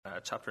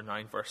chapter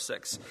 9, verse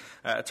 6,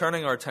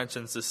 turning our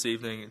attentions this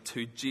evening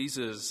to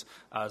Jesus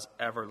as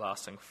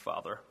everlasting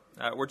Father.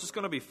 We're just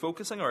going to be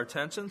focusing our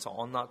attentions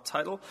on that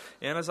title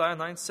in Isaiah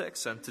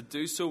 9:6, and to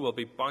do so we'll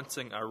be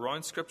bouncing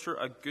around Scripture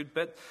a good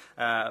bit,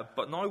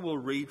 but now we'll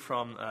read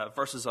from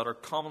verses that are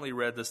commonly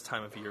read this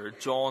time of year,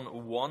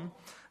 John 1,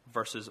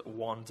 verses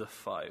 1 to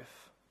 5.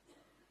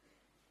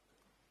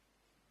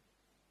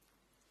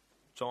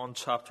 John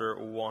chapter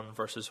 1,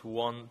 verses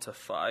 1 to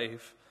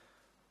 5.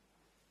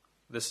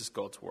 This is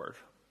God's Word.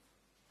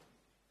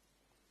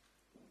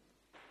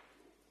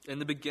 In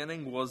the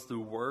beginning was the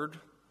Word,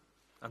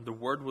 and the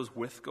Word was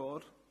with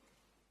God,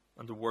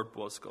 and the Word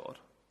was God.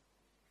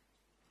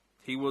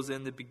 He was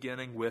in the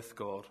beginning with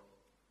God.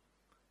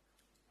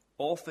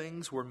 All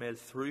things were made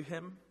through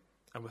him,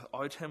 and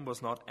without him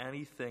was not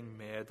anything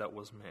made that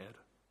was made.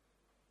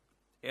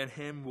 In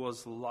him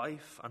was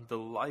life, and the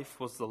life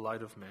was the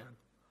light of men.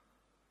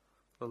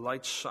 The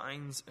light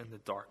shines in the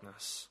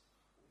darkness,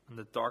 and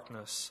the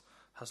darkness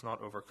has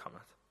not overcome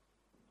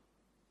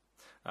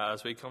it.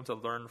 As we come to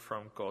learn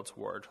from God's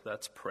Word,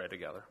 let's pray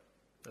together.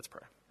 Let's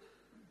pray.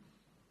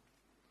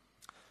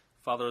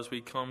 Father, as we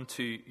come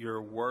to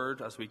your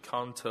Word, as we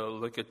come to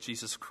look at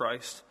Jesus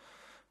Christ,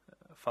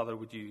 Father,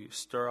 would you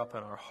stir up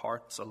in our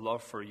hearts a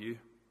love for you?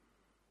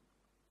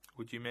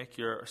 Would you make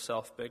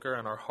yourself bigger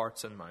in our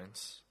hearts and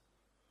minds?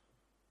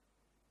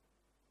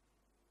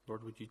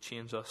 Lord, would you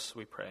change us,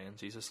 we pray, in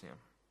Jesus' name.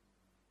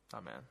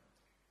 Amen.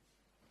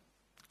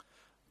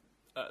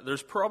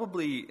 There's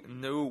probably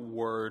no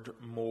word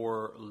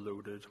more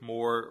loaded,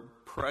 more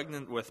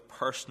pregnant with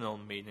personal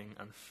meaning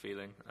and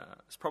feeling.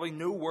 There's probably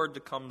no word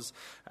that comes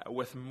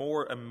with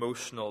more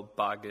emotional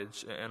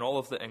baggage in all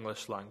of the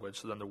English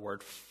language than the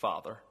word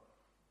Father.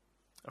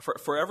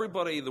 For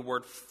everybody, the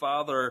word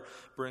Father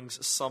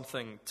brings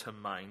something to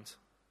mind,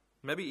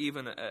 maybe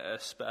even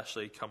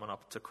especially coming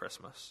up to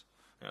Christmas,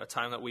 a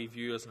time that we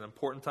view as an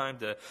important time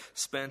to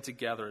spend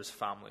together as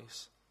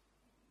families.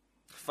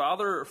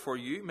 Father, for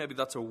you, maybe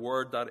that's a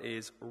word that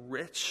is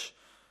rich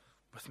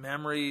with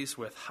memories,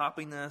 with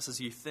happiness,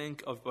 as you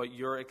think about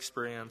your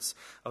experience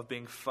of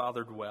being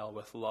fathered well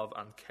with love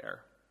and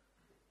care.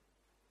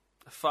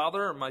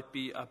 Father might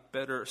be a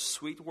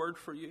bittersweet word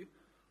for you,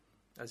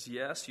 as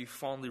yes, you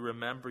fondly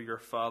remember your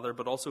father,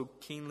 but also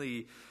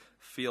keenly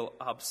feel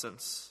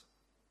absence,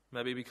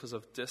 maybe because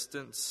of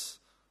distance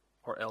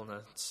or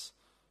illness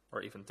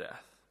or even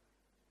death.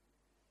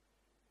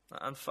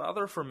 And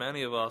Father, for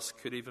many of us,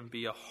 could even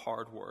be a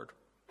hard word,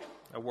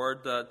 a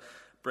word that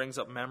brings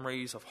up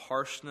memories of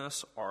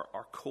harshness or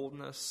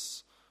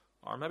coldness,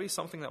 or maybe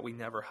something that we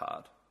never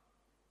had,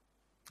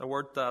 a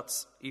word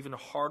that's even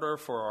harder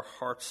for our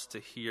hearts to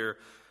hear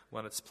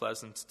when it's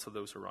pleasant to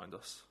those around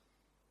us.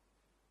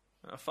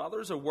 Father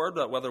is a word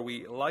that, whether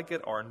we like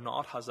it or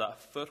not, has a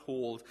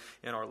foothold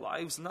in our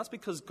lives, and that's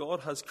because God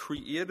has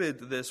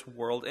created this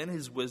world in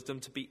his wisdom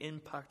to be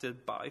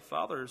impacted by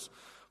fathers,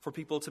 for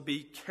people to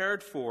be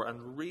cared for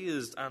and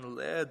raised and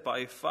led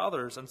by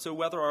fathers. And so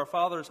whether our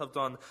fathers have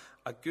done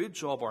a good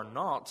job or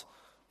not,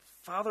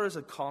 father is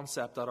a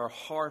concept that our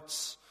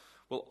hearts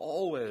will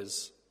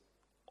always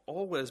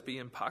be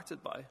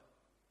impacted by.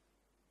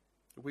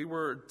 We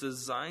were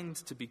designed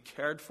to be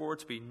cared for,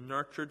 to be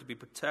nurtured, to be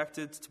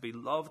protected, to be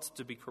loved,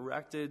 to be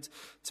corrected,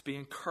 to be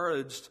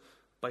encouraged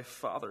by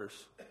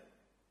fathers.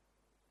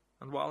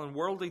 And while in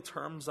worldly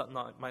terms that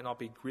might not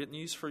be great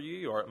news for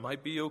you, or it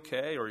might be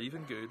okay or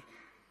even good,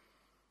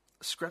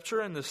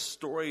 Scripture in the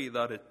story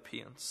that it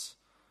paints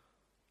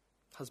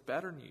has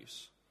better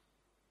news.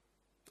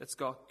 It's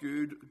got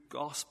good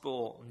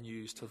gospel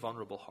news to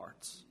vulnerable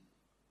hearts.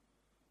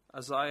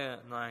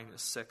 Isaiah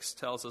 9:6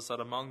 tells us that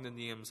among the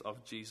names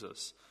of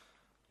Jesus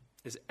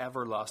is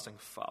Everlasting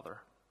Father.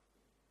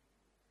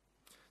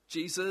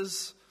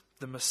 Jesus,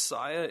 the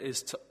Messiah,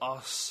 is to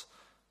us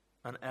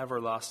an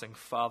everlasting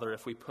Father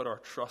if we put our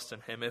trust in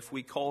him, if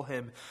we call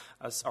him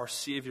as our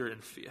Savior in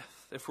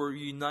faith, if we're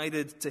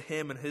united to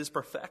him in his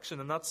perfection.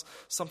 And that's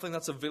something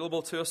that's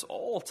available to us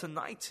all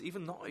tonight,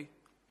 even now.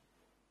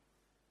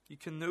 You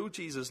can know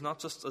Jesus not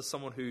just as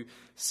someone who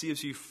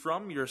saves you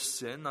from your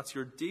sin, that's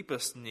your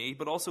deepest need,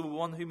 but also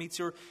one who meets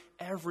your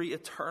every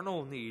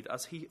eternal need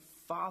as he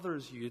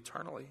fathers you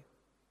eternally.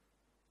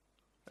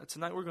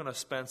 Tonight we're going to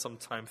spend some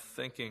time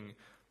thinking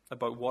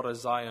about what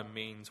Isaiah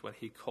means when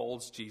he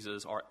calls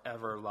Jesus our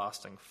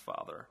everlasting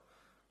Father.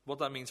 What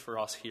that means for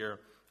us here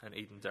in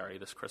Edenderry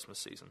this Christmas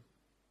season.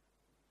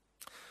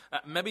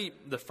 Maybe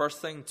the first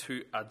thing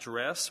to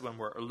address when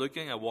we're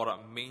looking at what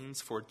it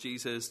means for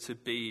Jesus to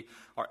be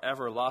our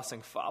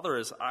everlasting Father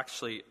is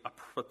actually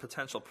a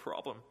potential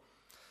problem.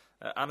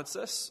 And it's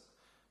this: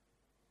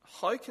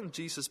 how can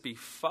Jesus be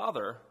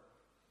Father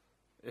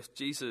if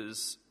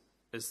Jesus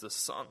is the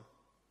Son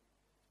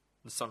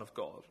of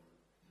God?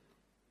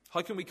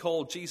 How can we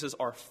call Jesus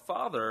our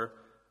Father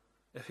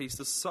if he's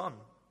the Son?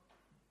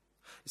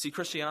 You see,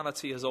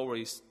 Christianity has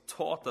always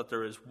taught that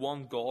there is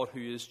one God who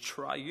is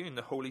triune,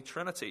 the Holy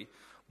Trinity.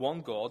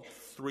 One God,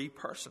 three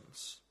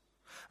persons.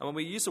 And when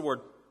we use the word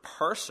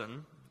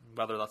person,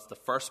 whether that's the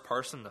first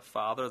person, the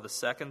Father, the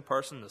second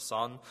person, the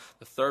Son,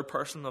 the third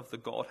person of the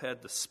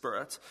Godhead, the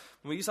Spirit.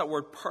 When we use that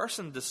word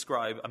person to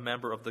describe a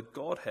member of the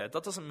Godhead,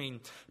 that doesn't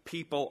mean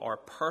people or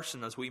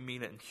person as we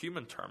mean it in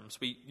human terms.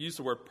 We use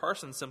the word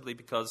person simply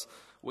because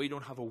we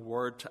don't have a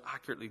word to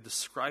accurately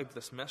describe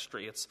this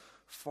mystery. It's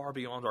far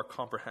beyond our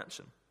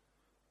comprehension.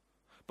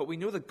 But we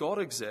know that God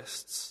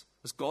exists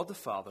as God the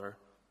Father,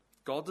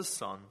 God the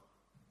Son,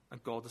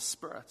 and God the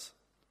Spirit.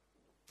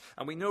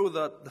 And we know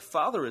that the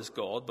Father is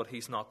God, but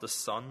he's not the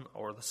Son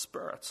or the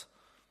Spirit.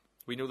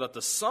 We know that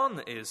the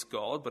Son is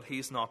God, but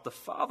he's not the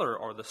Father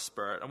or the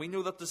Spirit. And we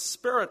know that the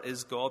Spirit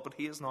is God, but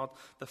he is not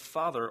the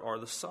Father or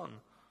the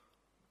Son.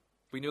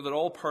 We know that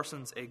all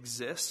persons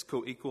exist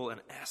co-equal in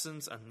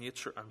essence and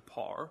nature and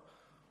power.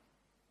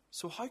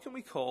 So how can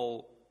we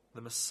call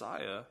the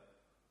Messiah,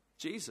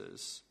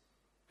 Jesus,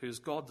 who is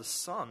God the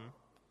Son,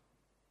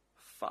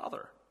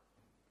 Father?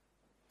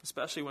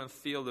 Especially when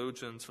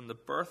theologians from the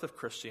birth of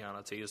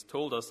Christianity has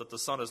told us that the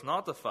Son is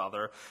not the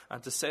Father,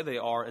 and to say they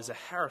are is a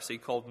heresy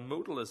called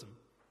modalism.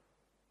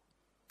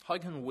 How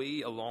can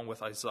we, along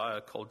with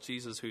Isaiah, call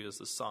Jesus, who is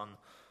the Son,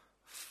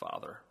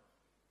 Father?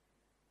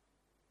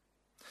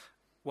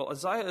 Well,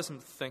 Isaiah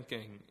isn't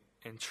thinking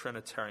in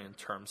Trinitarian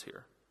terms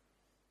here.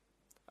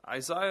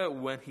 Isaiah,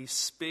 when he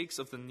speaks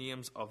of the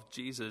names of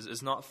Jesus,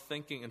 is not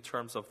thinking in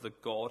terms of the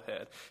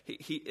Godhead.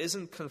 He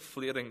isn't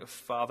conflating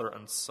Father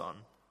and Son.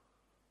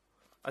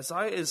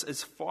 Isaiah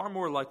is far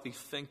more likely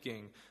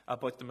thinking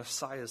about the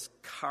Messiah's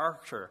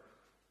character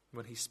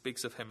when he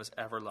speaks of him as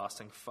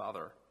everlasting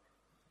Father.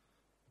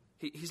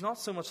 He's not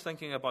so much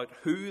thinking about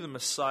who the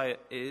Messiah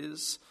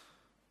is,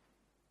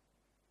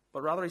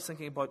 but rather he's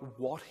thinking about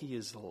what he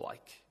is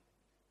like.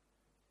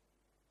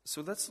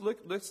 So let's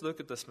look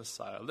at this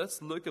Messiah.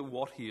 Let's look at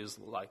what he is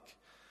like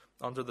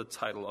under the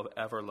title of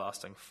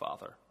Everlasting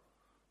Father.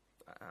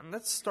 And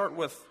let's start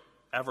with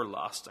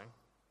everlasting.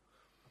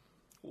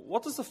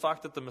 What does the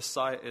fact that the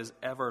Messiah is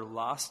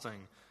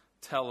everlasting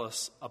tell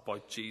us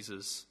about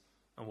Jesus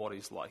and what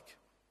he's like?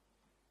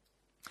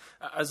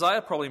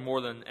 Isaiah, probably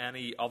more than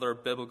any other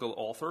biblical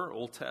author,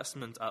 Old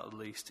Testament at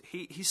least,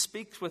 he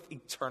speaks with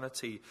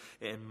eternity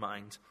in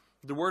mind.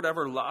 The word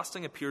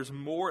everlasting appears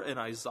more in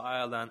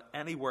Isaiah than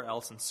anywhere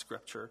else in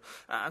Scripture.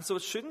 And so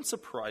it shouldn't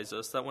surprise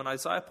us that when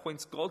Isaiah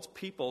points God's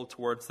people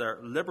towards their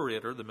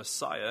liberator, the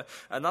Messiah,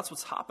 and that's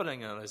what's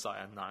happening in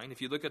Isaiah 9.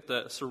 If you look at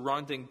the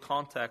surrounding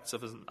context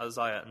of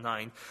Isaiah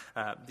 9,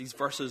 these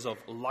verses of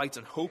light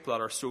and hope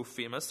that are so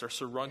famous, they're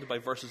surrounded by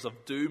verses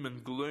of doom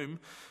and gloom.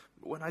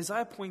 When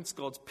Isaiah points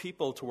God's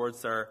people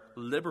towards their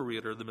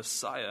liberator, the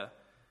Messiah,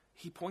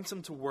 he points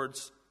them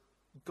towards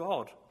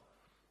God,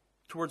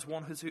 towards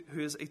one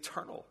who is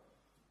eternal,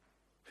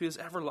 who is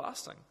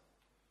everlasting.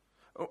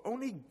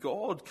 Only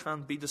God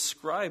can be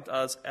described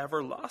as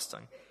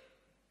everlasting.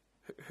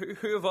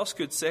 Who of us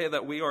could say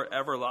that we are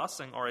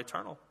everlasting or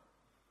eternal?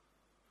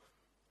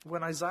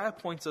 When Isaiah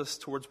points us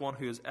towards one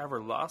who is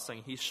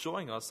everlasting, he's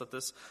showing us that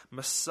this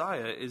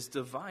Messiah is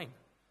divine.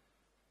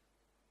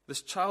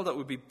 This child that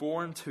would be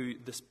born to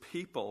this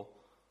people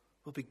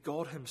will be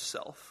God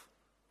himself,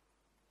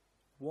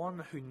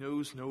 one who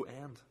knows no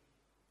end.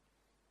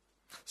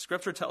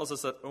 Scripture tells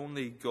us that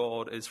only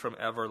God is from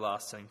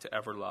everlasting to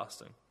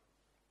everlasting.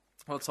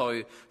 That's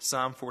how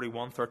Psalm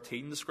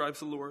 41:13 describes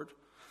the Lord.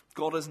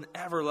 God is an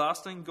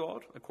everlasting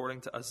God,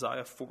 according to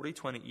Isaiah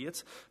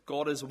 40:28.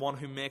 God is one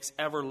who makes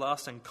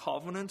everlasting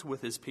covenant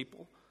with his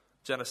people,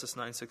 Genesis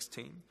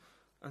 9:16.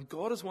 And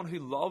God is one who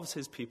loves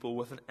his people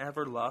with an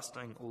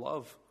everlasting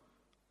love,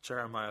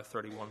 Jeremiah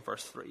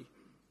 31:3.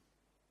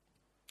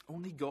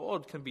 Only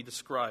God can be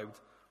described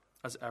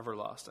as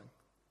everlasting.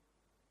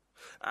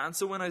 And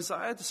so when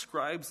Isaiah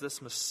describes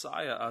this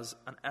Messiah as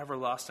an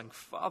everlasting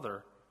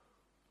Father,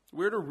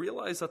 we're to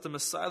realize that the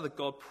Messiah that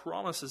God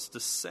promises to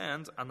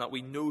send, and that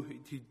we know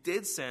who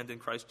did send in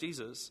Christ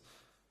Jesus,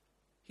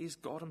 he's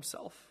God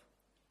himself.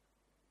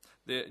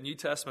 The New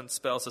Testament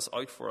spells this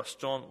out for us.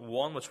 John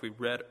 1, which we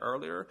read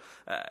earlier,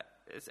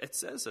 it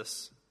says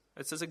this.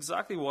 It says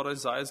exactly what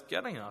Isaiah is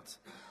getting at.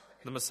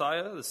 The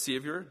Messiah, the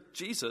Savior,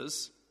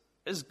 Jesus,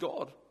 is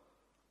God.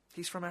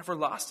 He's from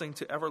everlasting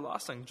to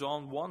everlasting.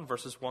 John 1,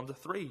 verses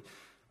 1-3.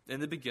 In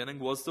the beginning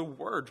was the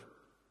Word,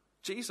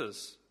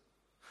 Jesus.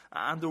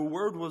 And the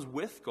Word was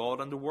with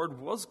God, and the Word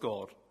was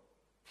God.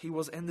 He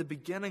was in the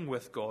beginning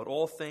with God.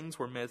 All things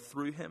were made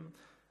through him,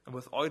 and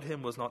without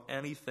him was not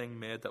anything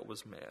made that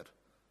was made.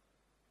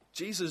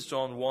 Jesus,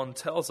 John 1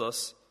 tells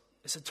us,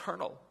 is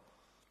eternal.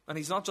 And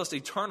he's not just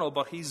eternal,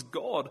 but he's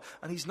God.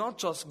 And he's not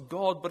just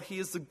God, but he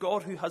is the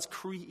God who has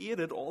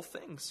created all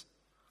things.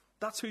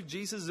 That's who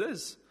Jesus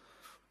is.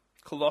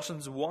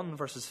 Colossians 1,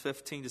 verses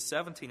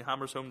 15-17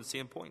 hammers home the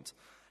same point.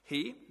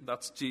 He,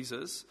 that's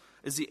Jesus,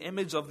 is the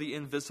image of the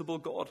invisible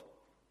God,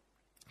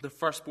 the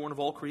firstborn of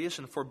all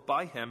creation. For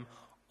by him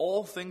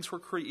all things were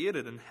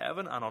created in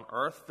heaven and on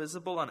earth,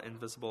 visible and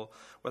invisible,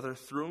 whether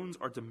thrones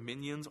or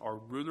dominions or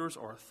rulers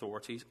or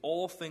authorities.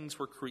 All things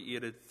were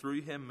created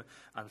through him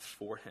and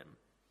for him.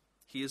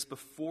 He is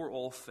before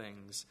all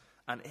things,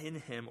 and in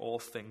him all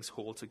things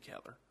hold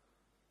together.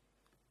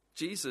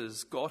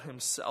 Jesus, God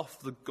himself,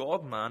 the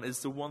God-man, is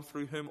the one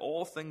through whom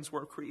all things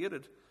were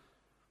created.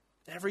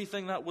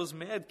 Everything that was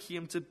made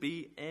came to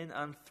be in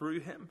and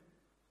through him.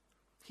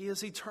 He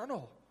is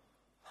eternal.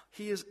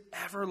 He is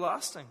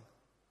everlasting.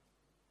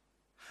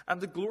 And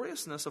the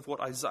gloriousness of what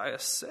Isaiah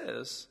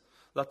says,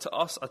 that to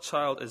us a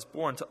child is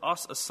born, to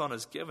us a son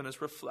is given,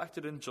 is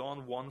reflected in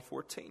John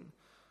 1:14.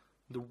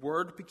 The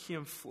Word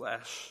became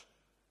flesh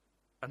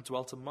and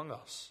dwelt among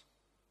us.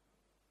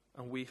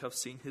 And we have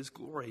seen his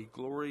glory,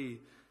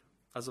 glory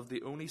as of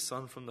the only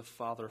Son from the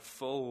Father,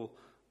 full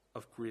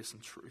of grace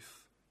and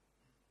truth.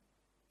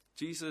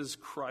 Jesus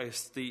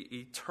Christ, the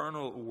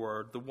eternal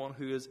Word, the one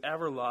who is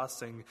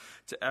everlasting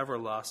to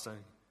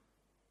everlasting,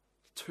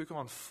 took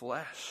on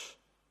flesh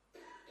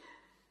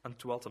and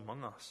dwelt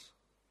among us.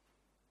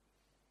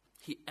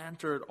 He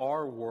entered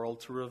our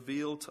world to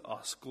reveal to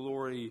us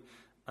glory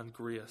and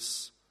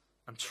grace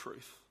and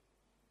truth.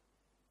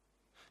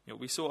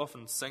 We so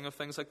often sing of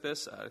things like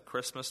this at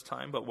Christmas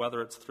time, but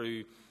whether it's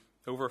through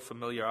over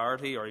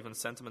familiarity or even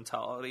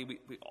sentimentality,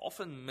 we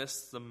often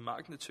miss the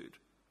magnitude.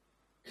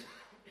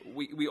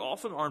 We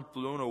often aren't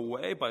blown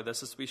away by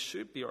this as we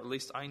should be, or at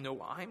least I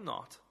know I'm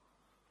not.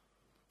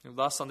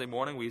 Last Sunday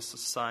morning we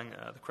sang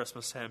the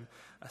Christmas hymn,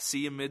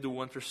 "See Amid the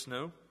Winter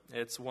Snow."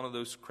 It's one of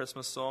those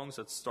Christmas songs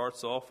that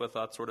starts off with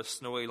that sort of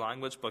snowy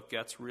language but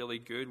gets really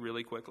good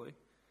really quickly.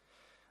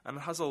 And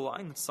it has a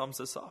line that sums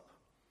this up.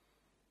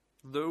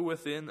 "Though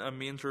within a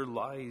manger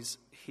lies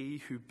he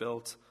who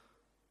built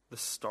the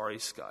starry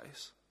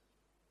skies."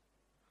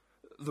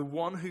 The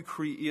one who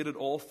created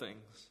all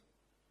things,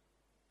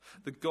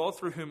 the God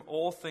through whom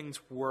all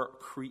things were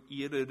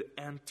created,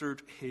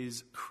 entered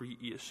his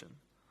creation.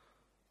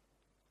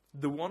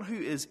 The one who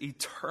is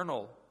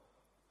eternal,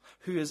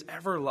 who is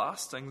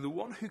everlasting, the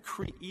one who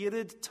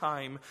created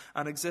time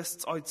and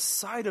exists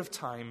outside of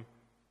time,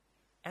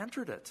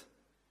 entered it.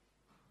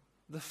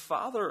 The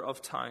Father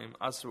of time,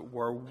 as it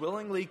were,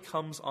 willingly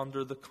comes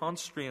under the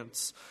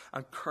constraints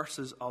and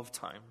curses of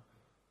time.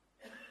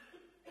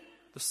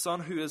 The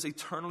Son who is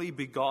eternally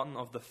begotten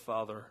of the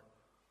Father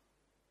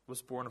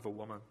was born of a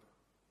woman.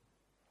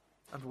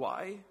 And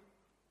why?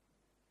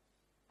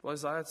 Well,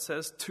 Isaiah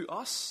says, to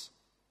us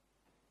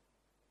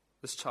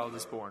this child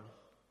is born.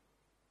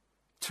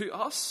 To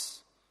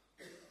us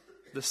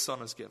this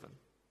Son is given.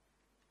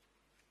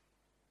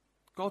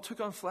 God took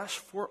on flesh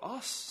for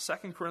us.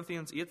 2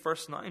 Corinthians 8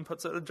 verse 9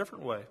 puts it a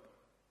different way.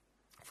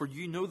 "For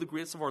you know the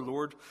grace of our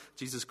Lord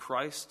Jesus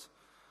Christ,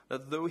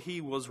 that though he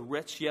was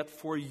rich, yet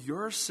for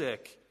your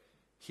sake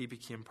he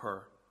became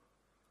poor,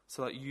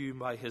 so that you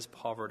by his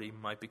poverty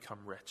might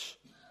become rich."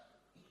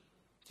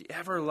 The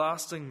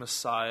everlasting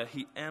Messiah,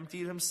 he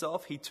emptied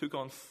himself, he took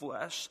on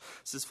flesh,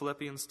 says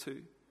Philippians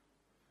 2.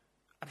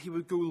 And he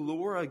would go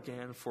lower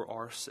again for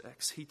our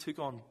sakes. He took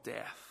on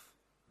death.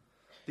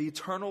 The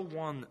Eternal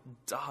One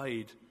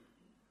died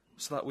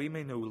so that we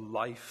may know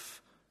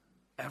life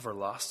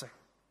everlasting.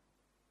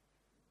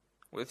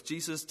 With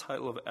Jesus'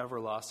 title of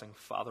Everlasting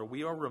Father,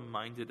 we are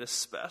reminded,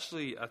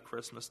 especially at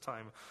Christmas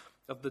time,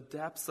 of the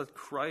depths that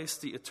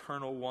Christ, the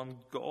Eternal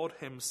One, God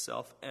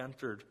himself,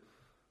 entered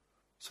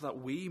so that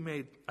we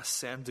may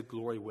ascend to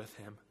glory with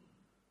him.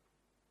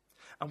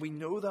 And we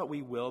know that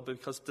we will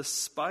because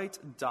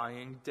despite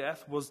dying,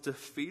 death was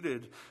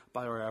defeated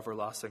by our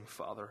everlasting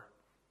Father.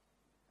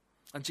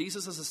 And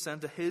Jesus has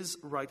ascended to his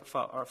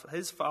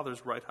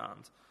Father's right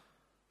hand,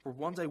 where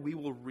one day we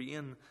will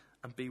reign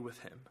and be with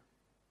him.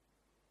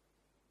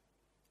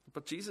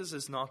 But Jesus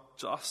is not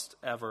just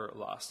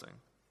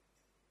everlasting.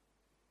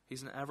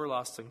 He's an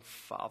everlasting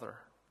Father.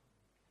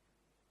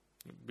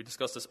 We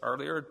discussed this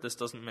earlier. This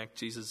doesn't make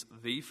Jesus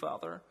the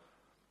Father,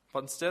 but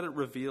instead it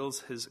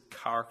reveals his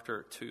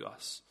character to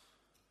us.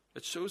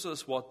 It shows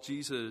us what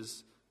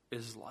Jesus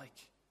is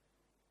like.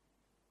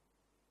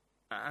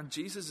 And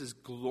Jesus is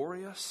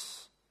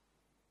glorious,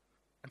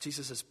 and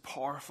Jesus is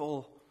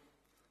powerful,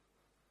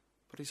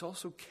 but he's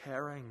also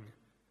caring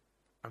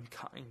and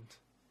kind.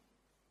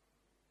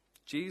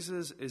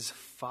 Jesus is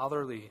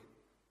fatherly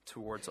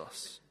towards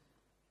us.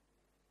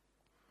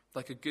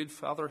 Like a good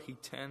father, he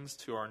tends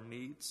to our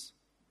needs.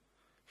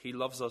 He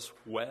loves us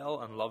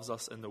well and loves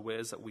us in the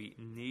ways that we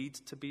need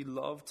to be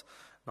loved,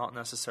 not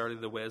necessarily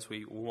the ways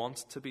we want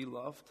to be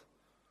loved.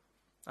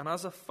 And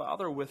as a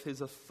father with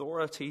his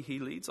authority, he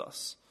leads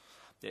us.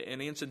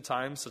 In ancient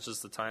times, such as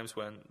the times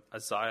when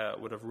Isaiah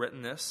would have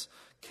written this,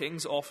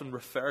 kings often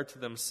referred to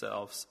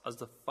themselves as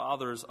the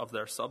fathers of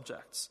their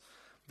subjects.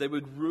 They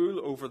would rule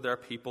over their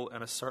people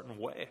in a certain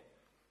way.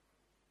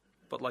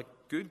 But like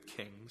good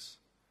kings,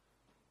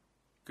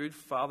 good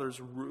fathers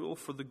rule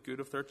for the good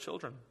of their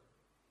children.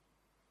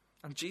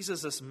 And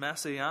Jesus, this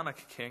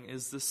messianic king,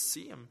 is the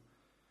same.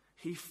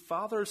 He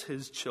fathers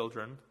his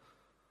children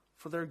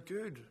for their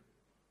good,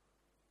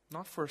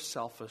 not for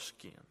selfish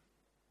gain.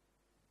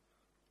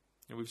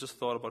 We've just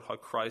thought about how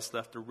Christ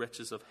left the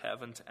riches of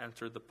heaven to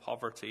enter the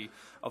poverty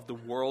of the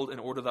world in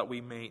order that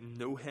we may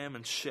know him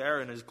and share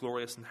in his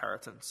glorious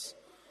inheritance.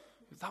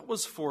 That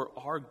was for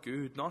our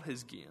good, not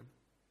his gain.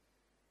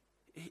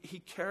 He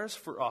cares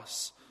for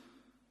us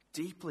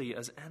deeply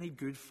as any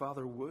good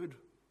father would.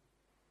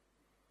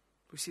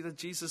 We see that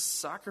Jesus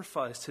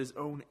sacrificed his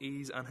own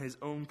ease and his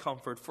own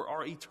comfort for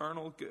our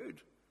eternal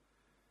good.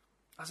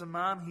 As a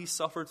man, he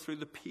suffered through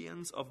the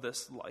pains of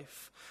this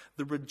life,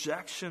 the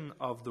rejection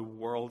of the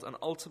world, and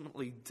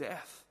ultimately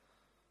death,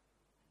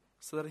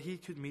 so that he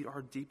could meet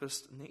our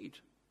deepest need,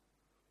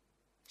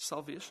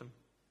 salvation.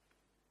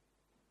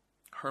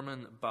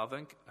 Herman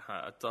Bavinck,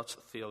 a Dutch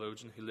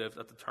theologian who lived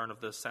at the turn of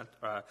the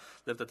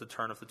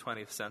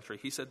 20th century,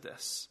 he said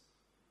this: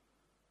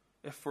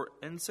 "If we're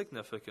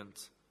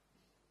insignificant,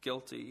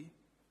 guilty,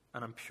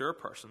 and impure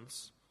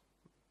persons,"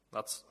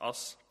 that's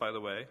us, by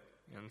the way,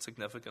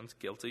 insignificant,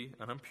 guilty,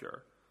 and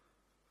impure.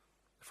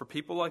 For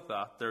people like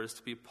that, there is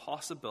to be a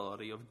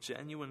possibility of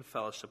genuine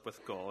fellowship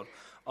with God,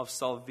 of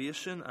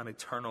salvation and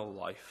eternal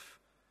life.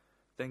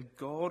 Then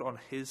God, on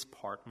his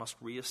part, must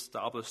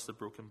reestablish the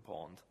broken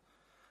bond.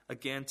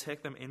 Again,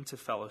 take them into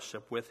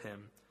fellowship with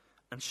him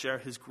and share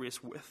his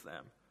grace with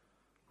them,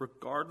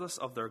 regardless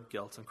of their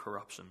guilt and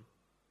corruption.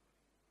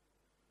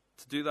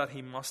 To do that,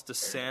 he must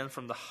descend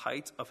from the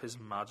height of his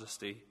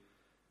majesty,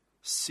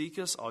 seek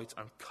us out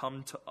and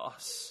come to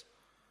us,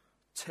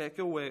 take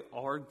away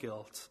our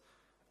guilt,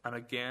 and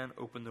again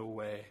open the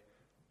way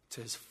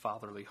to his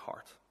fatherly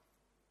heart.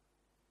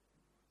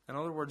 In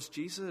other words,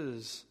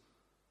 Jesus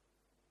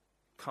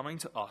coming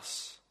to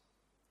us,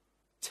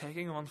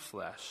 taking on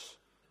flesh,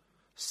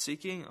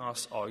 seeking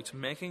us out,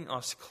 making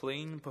us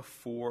clean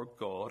before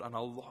God, and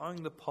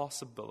allowing the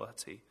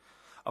possibility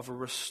of a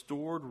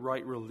restored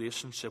right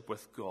relationship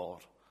with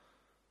God.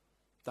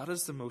 That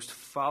is the most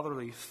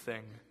fatherly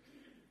thing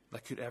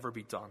that could ever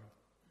be done.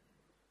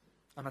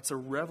 And it's a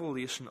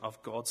revelation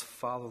of God's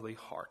fatherly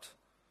heart.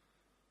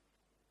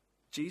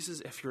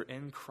 Jesus, if you're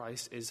in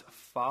Christ, is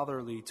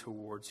fatherly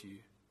towards you.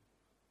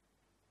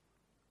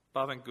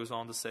 Bavinck goes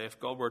on to say, if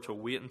God were to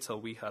wait until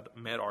we had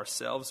made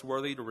ourselves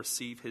worthy to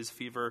receive his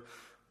favor,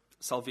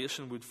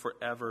 salvation would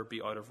forever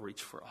be out of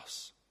reach for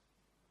us.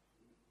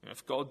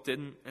 If God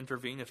didn't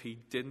intervene, if he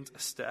didn't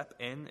step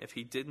in, if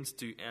he didn't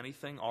do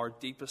anything, our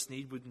deepest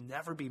need would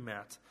never be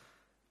met,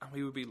 and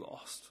we would be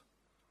lost.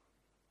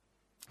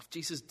 If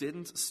Jesus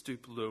didn't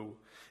stoop low,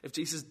 if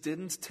Jesus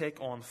didn't take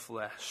on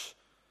flesh,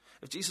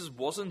 if Jesus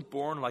wasn't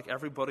born like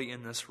everybody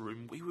in this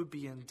room, we would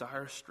be in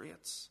dire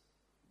straits.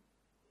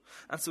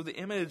 And so the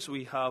image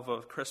we have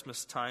of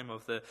Christmas time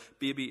of the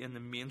baby in the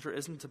manger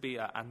isn't to be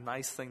a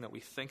nice thing that we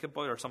think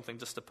about or something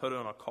just to put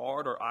on a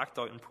card or act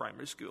out in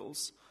primary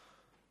schools.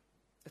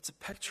 It's a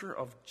picture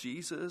of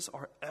Jesus,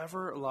 our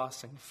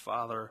everlasting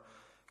Father,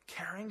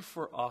 caring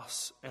for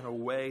us in a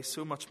way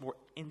so much more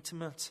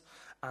intimate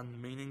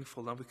and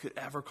meaningful than we could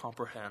ever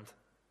comprehend.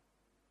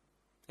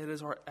 It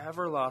is our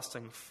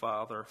everlasting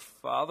Father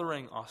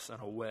fathering us in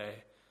a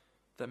way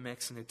that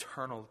makes an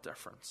eternal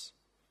difference.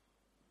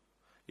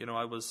 You know,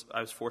 I was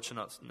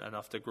fortunate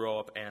enough to grow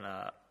up in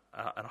a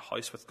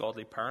house with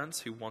godly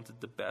parents who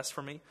wanted the best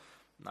for me.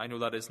 I know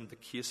that isn't the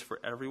case for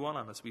everyone,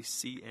 and as we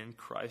see in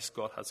Christ,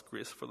 God has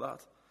grace for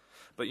that.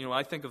 But, you know,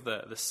 I think of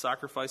the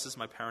sacrifices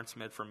my parents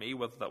made for me,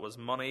 whether that was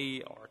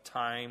money or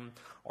time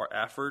or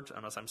effort,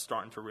 and as I'm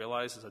starting to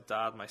realize as a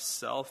dad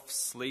myself,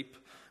 sleep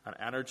and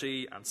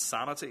energy and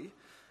sanity.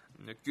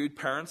 You know, good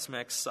parents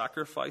make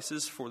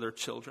sacrifices for their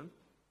children.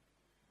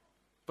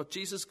 But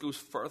Jesus goes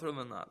further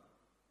than that.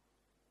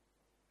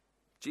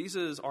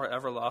 Jesus, our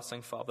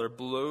everlasting Father,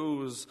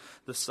 blows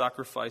the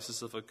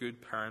sacrifices of a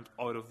good parent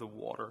out of the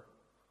water.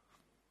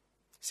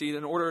 See,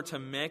 in order to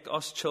make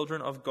us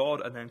children of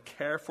God and then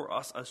care for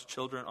us as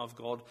children of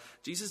God,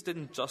 Jesus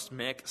didn't just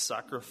make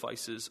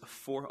sacrifices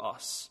for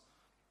us,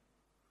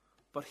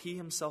 but he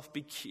himself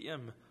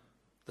became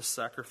the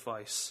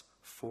sacrifice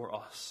for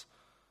us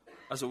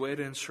as a way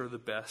to ensure the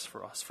best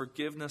for us: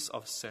 forgiveness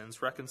of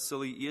sins,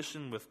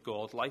 reconciliation with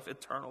God, life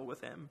eternal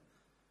with him.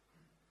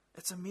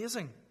 It's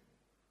amazing,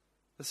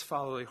 this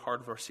fatherly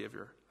heart of our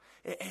Savior.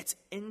 It's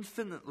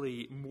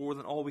infinitely more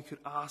than all we could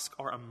ask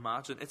or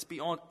imagine. It's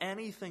beyond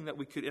anything that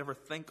we could ever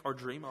think or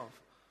dream of.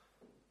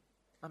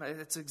 And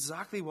it's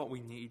exactly what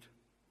we need.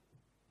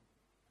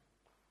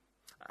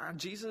 And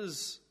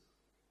Jesus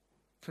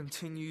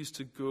continues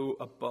to go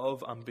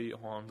above and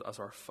beyond as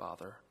our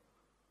Father.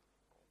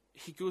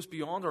 He goes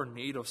beyond our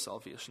need of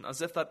salvation,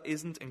 as if that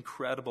isn't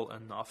incredible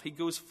enough. He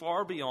goes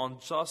far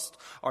beyond just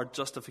our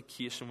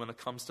justification when it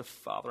comes to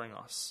fathering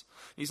us.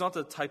 He's not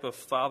the type of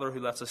father who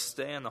lets us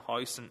stay in the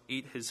house and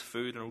eat his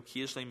food and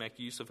occasionally make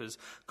use of his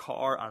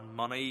car and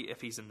money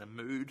if he's in the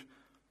mood.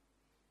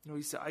 No,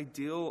 he's the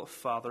ideal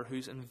father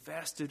who's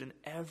invested in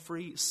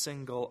every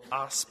single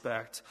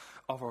aspect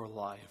of our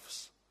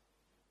lives.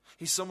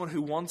 He's someone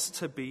who wants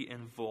to be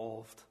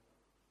involved,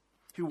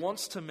 who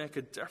wants to make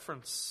a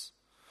difference,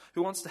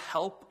 who wants to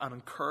help and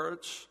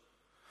encourage,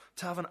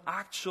 to have an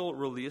actual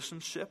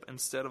relationship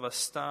instead of a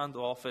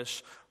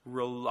standoffish,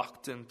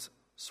 reluctant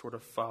sort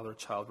of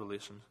father-child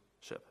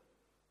relationship.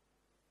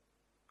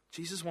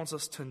 Jesus wants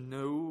us to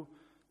know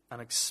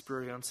and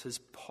experience his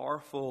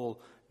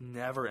powerful,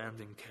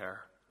 never-ending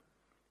care.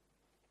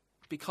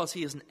 Because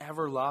he is an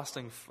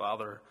everlasting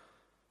Father,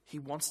 he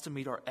wants to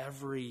meet our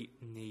every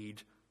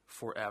need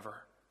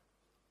forever.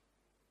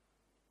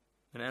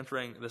 In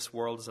entering this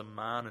world as a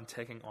man and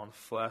taking on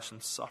flesh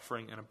and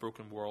suffering in a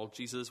broken world,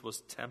 Jesus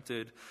was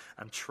tempted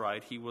and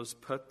tried. He was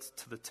put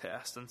to the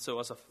test. And so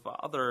as a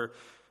father,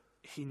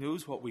 he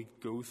knows what we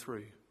go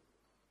through.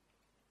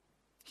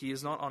 He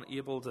is not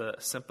unable to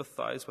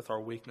sympathize with our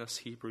weakness,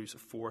 Hebrews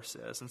 4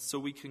 says. And so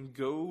we can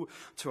go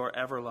to our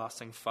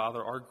everlasting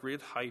Father, our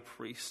great high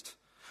priest,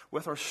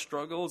 with our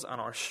struggles and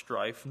our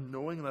strife,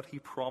 knowing that he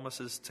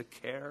promises to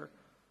care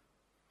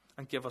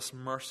and give us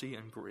mercy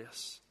and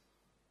grace.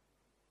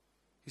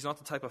 He's not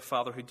the type of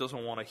father who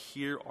doesn't want to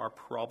hear our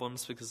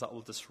problems because that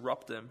will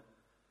disrupt him.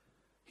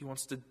 He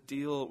wants to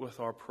deal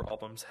with our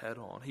problems head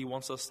on. He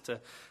wants us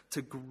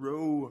to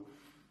grow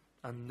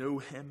and know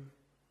him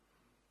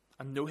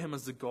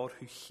as the God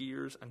who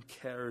hears and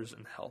cares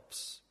and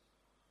helps.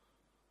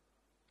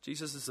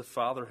 Jesus is the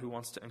Father who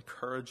wants to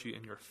encourage you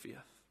in your faith.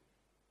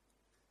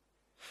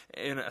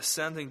 In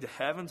ascending to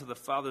heaven to the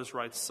Father's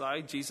right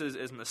side, Jesus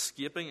isn't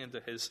escaping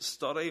into his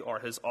study or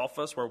his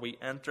office where we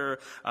enter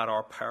at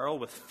our peril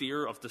with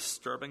fear of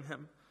disturbing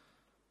him.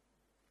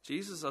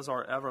 Jesus, as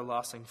our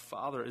everlasting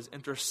Father, is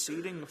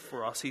interceding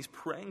for us. He's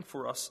praying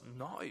for us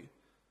now.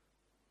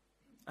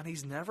 And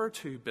he's never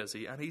too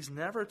busy and he's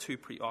never too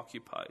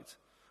preoccupied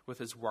with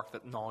his work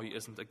that now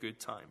isn't a good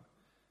time.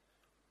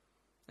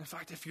 In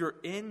fact, if you're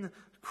in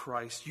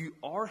Christ, you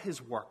are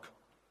his work.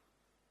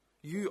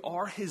 You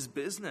are his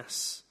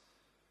business.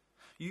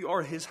 You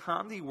are his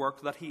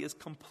handiwork that he is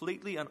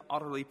completely and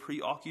utterly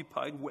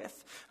preoccupied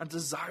with and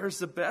desires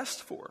the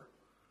best for.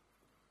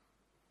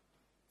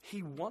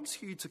 He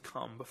wants you to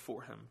come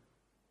before him,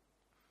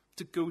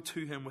 to go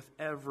to him with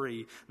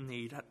every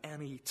need at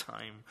any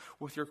time,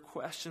 with your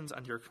questions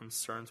and your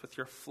concerns, with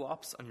your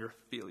flops and your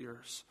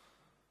failures.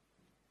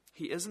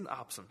 He isn't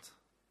absent,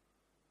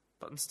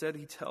 but instead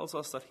he tells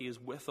us that he is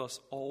with us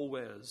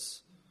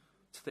always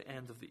to the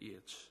end of the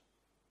age.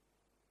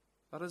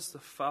 That is the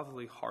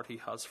fatherly heart he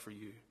has for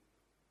you.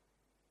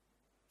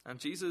 And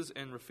Jesus,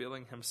 in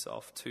revealing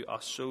himself to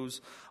us,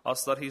 shows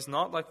us that he's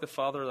not like the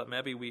father that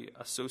maybe we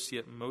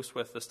associate most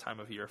with this time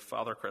of year,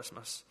 Father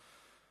Christmas.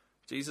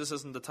 Jesus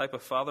isn't the type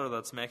of father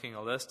that's making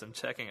a list and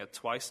checking it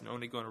twice and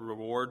only going to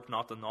reward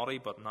not the naughty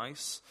but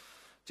nice.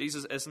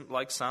 Jesus isn't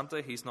like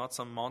Santa. He's not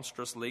some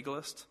monstrous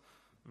legalist.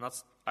 And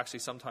that's actually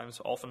sometimes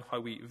often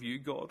how we view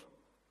God.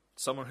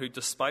 Someone who,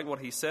 despite what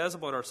he says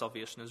about our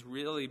salvation, is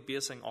really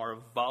basing our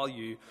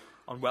value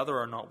on whether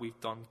or not we've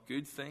done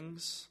good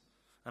things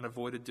and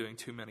avoided doing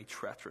too many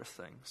treacherous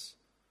things.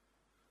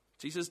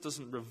 Jesus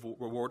doesn't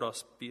reward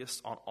us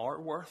based on our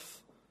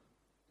worth,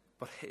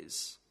 but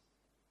his.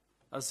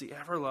 As the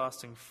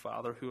everlasting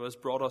Father who has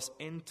brought us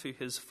into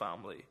his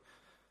family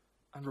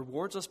and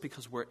rewards us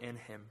because we're in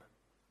him.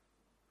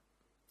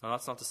 Now,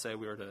 that's not to say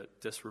we are to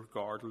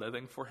disregard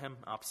living for him.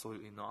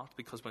 Absolutely not.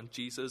 Because when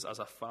Jesus, as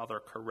a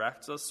father,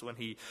 corrects us, when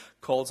he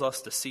calls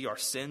us to see our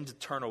sin, to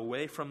turn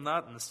away from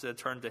that and instead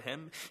turn to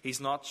him,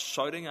 he's not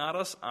shouting at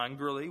us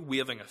angrily,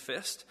 waving a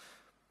fist.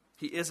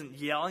 He isn't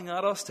yelling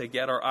at us to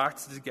get our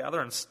acts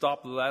together and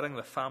stop letting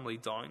the family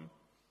down.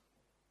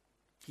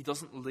 He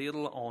doesn't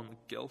ladle on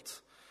guilt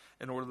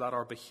in order that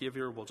our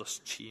behavior will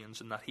just change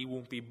and that he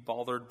won't be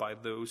bothered by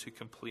those who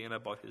complain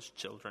about his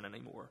children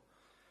anymore.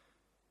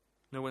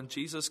 No, when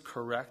Jesus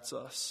corrects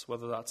us,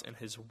 whether that's in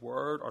his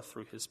word or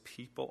through his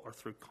people or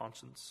through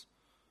conscience,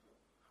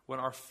 when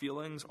our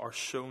feelings are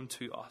shown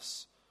to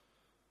us,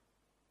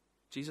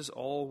 Jesus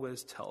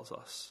always tells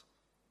us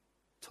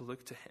to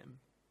look to him.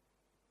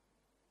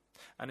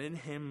 And in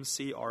him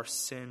see our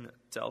sin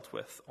dealt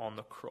with on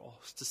the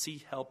cross, to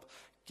see help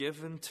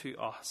given to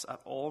us at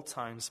all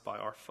times by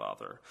our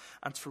Father,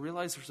 and to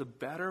realize there's a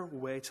better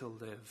way to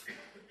live,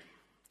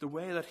 the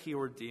way that he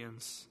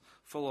ordains,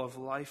 full of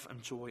life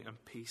and joy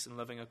and peace and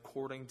living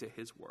according to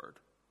his word.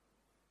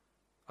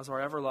 As our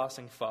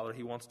everlasting Father,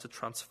 he wants to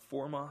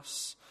transform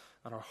us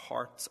and our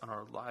hearts and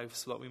our lives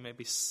so that we may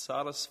be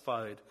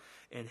satisfied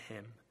in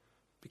him,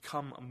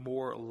 become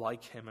more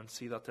like him, and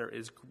see that there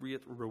is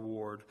great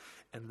reward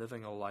in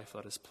living a life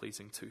that is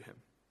pleasing to him.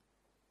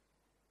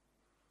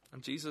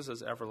 And Jesus,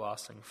 as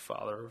everlasting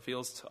Father,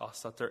 reveals to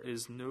us that there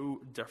is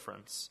no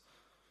difference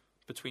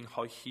between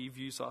how he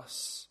views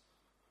us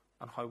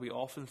and how we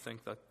often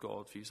think that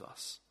God views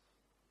us.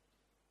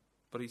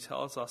 But he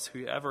tells us,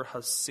 whoever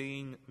has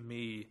seen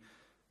me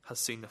has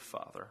seen the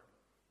Father.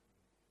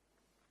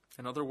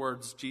 In other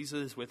words,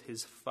 Jesus, with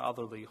his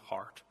fatherly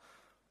heart,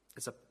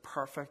 is a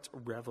perfect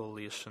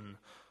revelation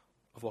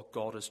of what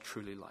God is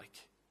truly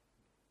like.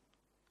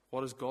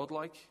 What is God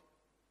like?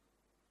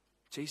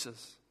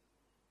 Jesus.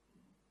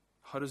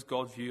 How does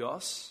God view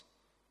us?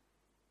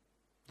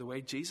 The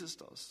way Jesus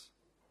does.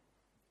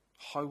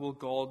 How will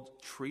God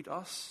treat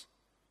us?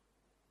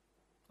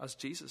 As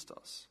Jesus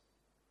does.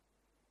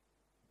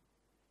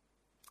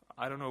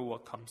 I don't know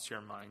what comes to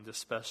your mind,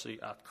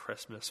 especially at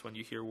Christmas, when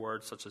you hear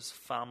words such as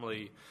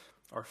family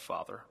or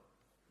father.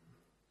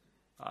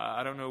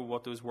 I don't know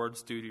what those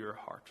words do to your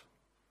heart.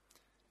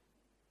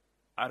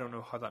 I don't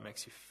know how that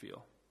makes you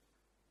feel.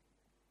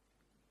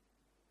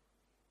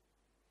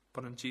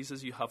 But in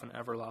Jesus, you have an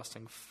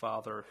everlasting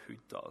Father who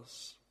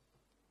does.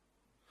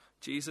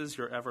 Jesus,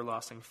 your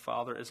everlasting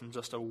Father, isn't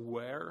just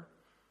aware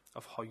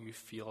of how you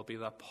feel, be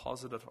that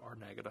positive or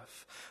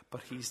negative,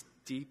 but he's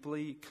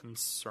deeply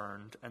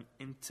concerned and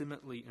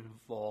intimately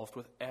involved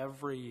with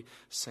every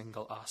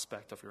single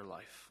aspect of your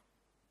life.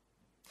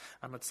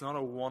 And it's not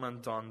a one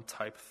and done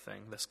type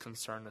thing, this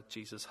concern that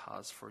Jesus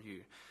has for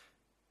you.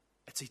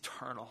 It's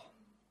eternal.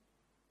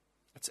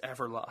 It's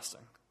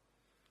everlasting.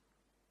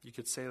 You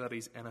could say that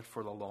he's in it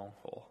for the long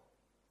haul.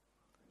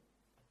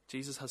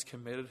 Jesus has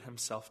committed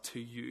himself to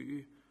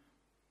you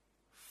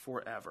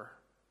forever,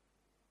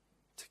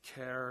 to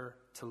care,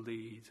 to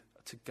lead,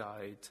 to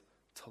guide,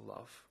 to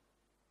love.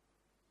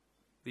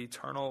 The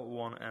Eternal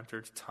One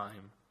entered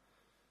time.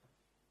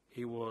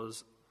 He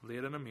was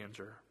laid in a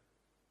manger.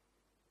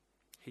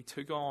 He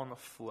took on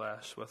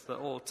flesh with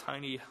little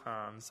tiny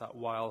hands that,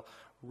 while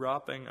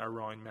wrapping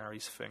around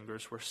Mary's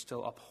fingers, were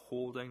still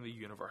upholding the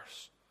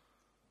universe.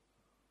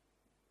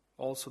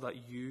 Also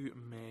that you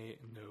may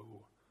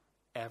know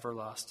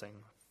everlasting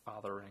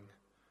fathering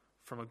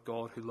from a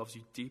God who loves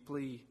you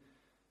deeply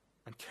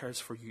and cares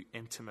for you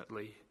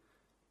intimately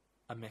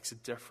and makes a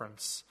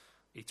difference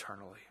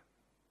eternally.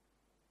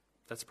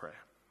 Let's pray.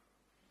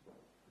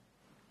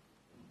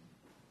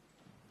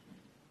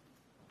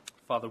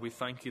 Father, we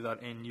thank you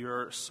that in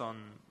your Son,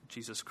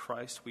 Jesus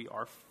Christ, we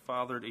are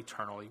fathered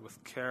eternally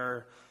with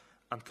care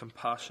and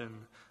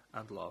compassion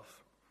and love.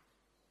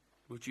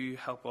 Would you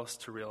help us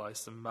to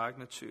realize the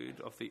magnitude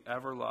of the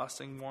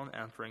everlasting one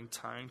entering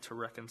time to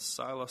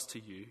reconcile us to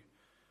you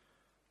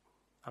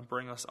and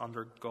bring us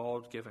under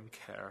God-given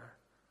care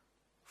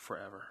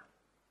forever.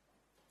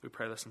 We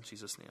pray this in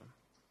Jesus' name.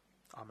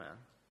 Amen.